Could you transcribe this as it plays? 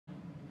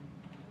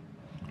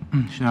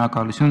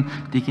Շնորհակալություն,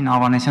 Տիկին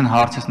Ավանեսյան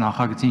հարցս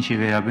նախագծին չի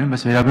վերաբերում,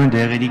 բայց վերաբերում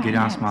դեղերի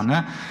գրանցմանը,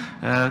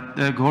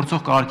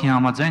 գործող կարգի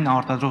համաձայն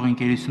արտադրող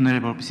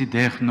ընկերությունները, որպեսզի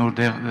նոր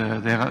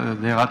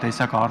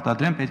դեղատեսակ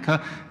արտադրեն, պետք է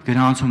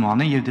գրանցում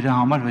անեն եւ դրա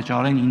համար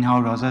վճարեն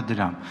 900,000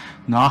 դրամ։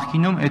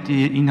 Նախկինում այդ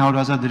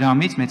 900,000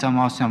 դրամից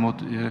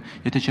մեծամասնությամբ,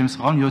 եթե չեմ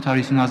սխալվում,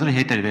 750,000-ը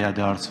հետ էր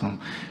վերադարձվում։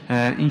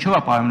 Ինչով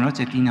է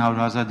պայմանավորված այդ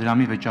 900,000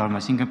 դրամի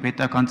վճարումը, այսինքն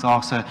պետական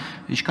ծախսը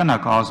ինչքան է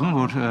կազմում,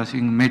 որ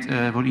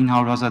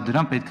 900,000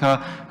 դրամ պետք է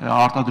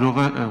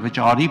արտադրողը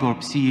վճարի,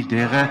 որպեսզի իր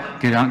դեղը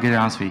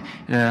գրանցվի։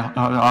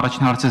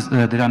 Առաջին հարցս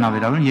դրան է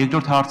վերաբերում,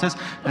 երկրորդ հարցս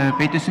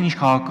պետությունը ինչ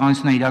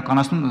քաղաքականություն է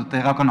իրականացնում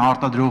տեղական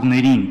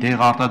արտադրողներին,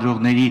 դեղ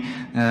արտադրողների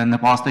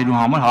նպաստելու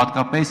համար,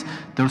 հատկապես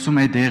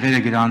դրսում է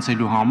դեղերը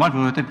գրանցելու համար,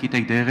 որովհետև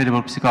գիտեք դեղերը,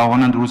 որպեսզի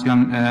կարողանան դուրս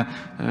գան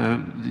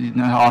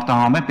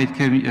արտահանեն,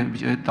 պետք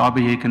է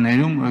տարբեր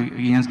երկրներում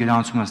իրենց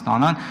գրանցումը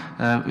ստանան,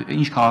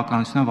 ինչ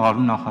քաղաքականություն է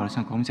վարվում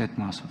նախարարության կողմից այդ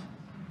մասով։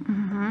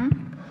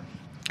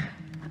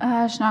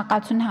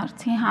 Շնորհակալություն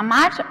հարցի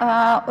համար,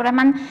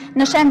 ուրեմն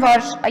նշեմ,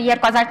 որ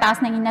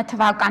 2019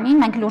 թվականին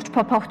մենք լուրջ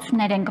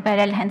փոփոխություններ ենք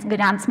բերել հենց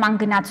գրանցման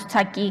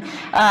գնացուցակի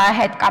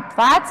հետ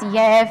կապված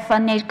եւ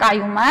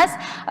ներկայումս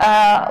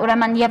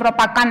ուրեմն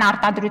եվրոպական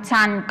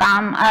արտադրության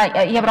կամ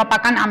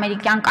եվրոպական,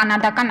 ամերիկյան,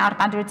 կանադական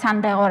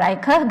արտադրության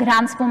դեղորայքը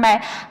գրանցվում է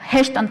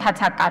հեշտ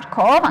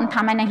ընթացակարգով,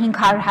 ընդամենը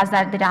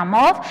 500,000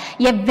 դրամով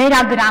եւ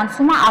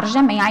վերագրանցումը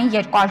արժե միայն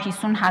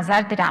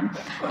 250,000 դրամ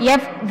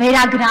եւ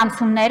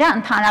վերագրանցումները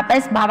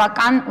ընդհանրապես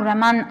բավական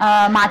ուրեմն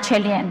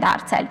մաչելի են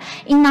դարձել։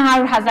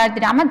 900,000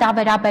 դրամը դա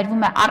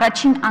վերաբերվում է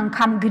առաջին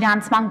անգամ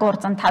գրանցման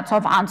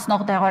գործընթացով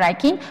անցնող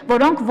դեղորայքին,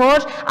 որոնք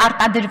որ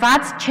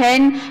արտադրված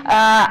չեն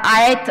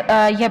այդ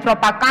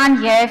եվրոպական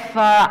եւ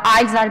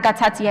այլ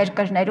զարգացած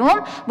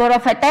երկրներում,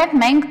 որովհետեւ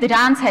մենք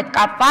դրանց հետ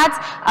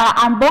կապված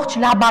ամբողջ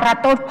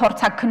լաբորատոր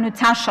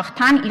փորձաքննության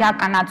շղթան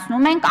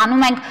իրականացնում ենք,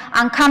 անում ենք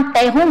անգամ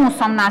տեղում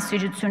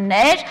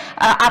ուսումնասիրություններ,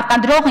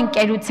 արտադրող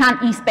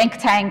ընկերության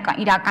ինսպեկցիա ենք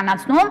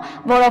իրականացնում,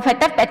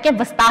 որովհետեւ պետք է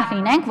վստահ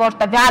լինենք, որ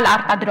տվյալ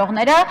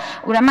արտադրողները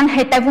ուրեմն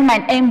հետևում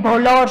են այն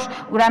բոլոր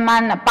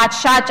ուրեմն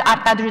պատշաճ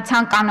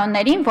արտադրության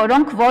կանոններին,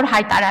 որոնք որ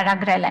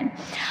հայտարարագրել են։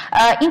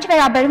 Ինչ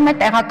վերաբերում է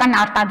տեղական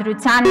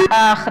արտադրության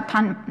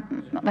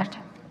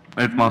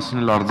Այդ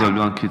մասին էլ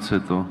արձագանքից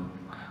հետո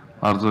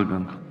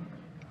արձագանք։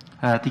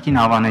 Տիկին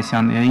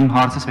Ավանեսյան, իմ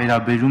հարցս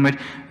վերաբերում էր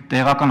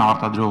տեղական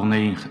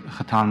արտադրողներին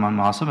խթանման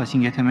մասով,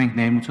 այսինքն եթե մենք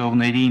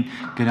ներմուծողներին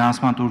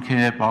գրանցման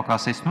տուրքերը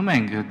պակասեցնում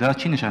ենք, դա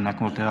չի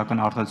նշանակում, որ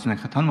տեղական արտադրություն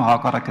ենք խթանում,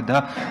 հակառակը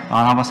դա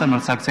անհավասար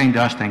մրցակցային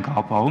դաշտ ենք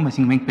ապահովում,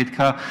 այսինքն մենք պետք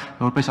է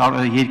որպես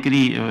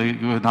երկրի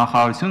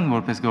նախարարություն,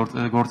 որպես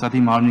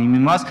գործադիր մարմնի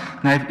մի մաս,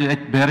 նաև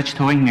այդ բեռը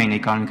չթողենք միայն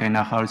էկոնոմիկայի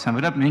նախարարության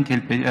վրա, մենք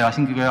էլ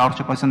այսինքն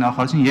առողջապահության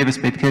նախարարությունը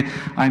եւս պետք է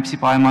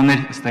այնպիսի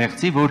պայմաններ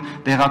ստեղծի, որ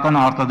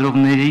տեղական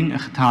արտադրողներին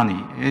խթանի,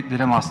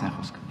 դրա մասն է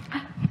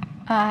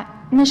խոսքը։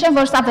 Նշեմ,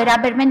 որ սա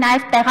վերաբերում է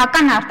նաև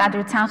տեղական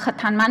արտադրության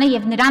խթանմանը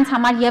եւ նրանց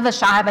համար եւս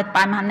շահավետ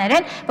պայմաններ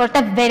են,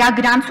 որտեղ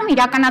վերագրանցում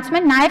իրականացում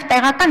են նաև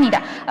տեղական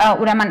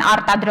ուրեմն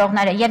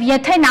արտադրողները եւ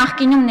եթե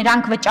նախկինում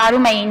նրանք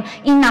վճարում էին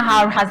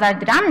 900,000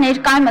 դրամ,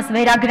 ներկայումս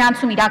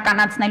վերագրանցում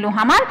իրականացնելու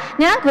համար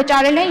նրանք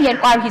վճարել են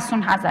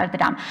 250,000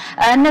 դրամ։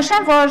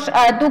 Նշեմ, որ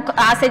դուք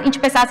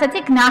ինչպես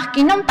ասացիք,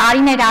 նախկինում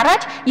տարիներ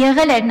առաջ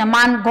եղել էր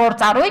նման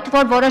գործառույթ,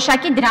 որ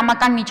որոշակի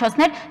դրամական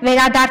միջոցներ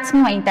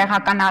վերադարձնում էին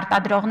տեղական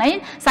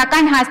արտադրողներին,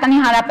 սակայն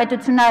Հայաստանի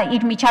Հանրապետությունը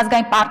իր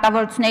միջազգային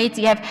պարտավորություններից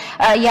եւ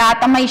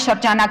ԵԱՏՄ-ի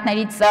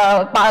շրջանակներից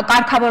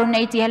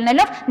կարգավորումներից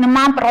ելնելով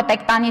նման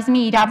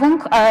պրոտեկտանիզմի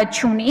իրավունք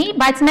չունի,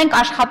 բայց մենք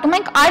աշխատում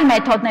ենք այլ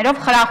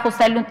մեթոդներով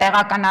խրախուսելու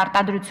տեղական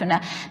արտադրությունը։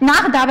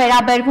 Նախ դա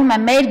վերաբերվում է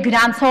մեր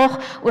գրանցող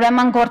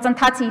ուրեմն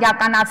գործընթացը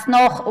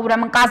իրականացնող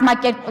ուրեմն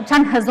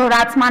կազմակերպության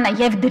հզորացմանը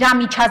եւ դրա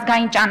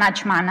միջազգային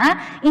ճանաչմանը։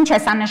 Ինչ է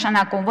սա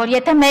նշանակում, որ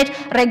եթե մեր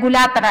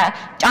ռեգուլատորը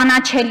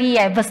ճանաչելի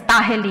է,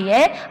 վստահելի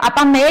է,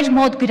 ապա մեր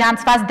մոտ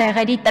գրանցված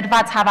դեղերի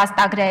տրված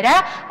հավաստագրերը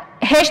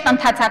հեշտ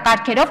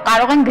ընթացակարգերով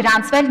կարող են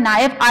գրանցվել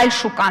նաև այլ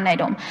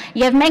շուկաներում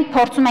եւ մենք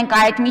փորձում ենք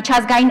այդ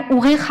միջազգային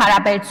ուղիղ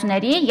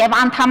հարաբերությունների եւ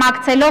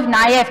անդամակցելով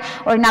նաև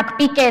օրինակ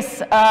պիկես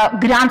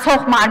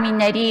գրանցող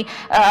մարմինների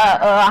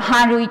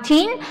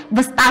հանրույթին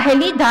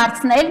վստահելի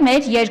դարձնել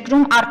մեր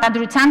երկրում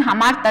արտադրության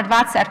համար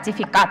տրված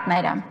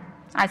սերտիֆիկատները։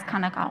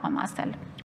 Այսքանը կարող եմ ասել։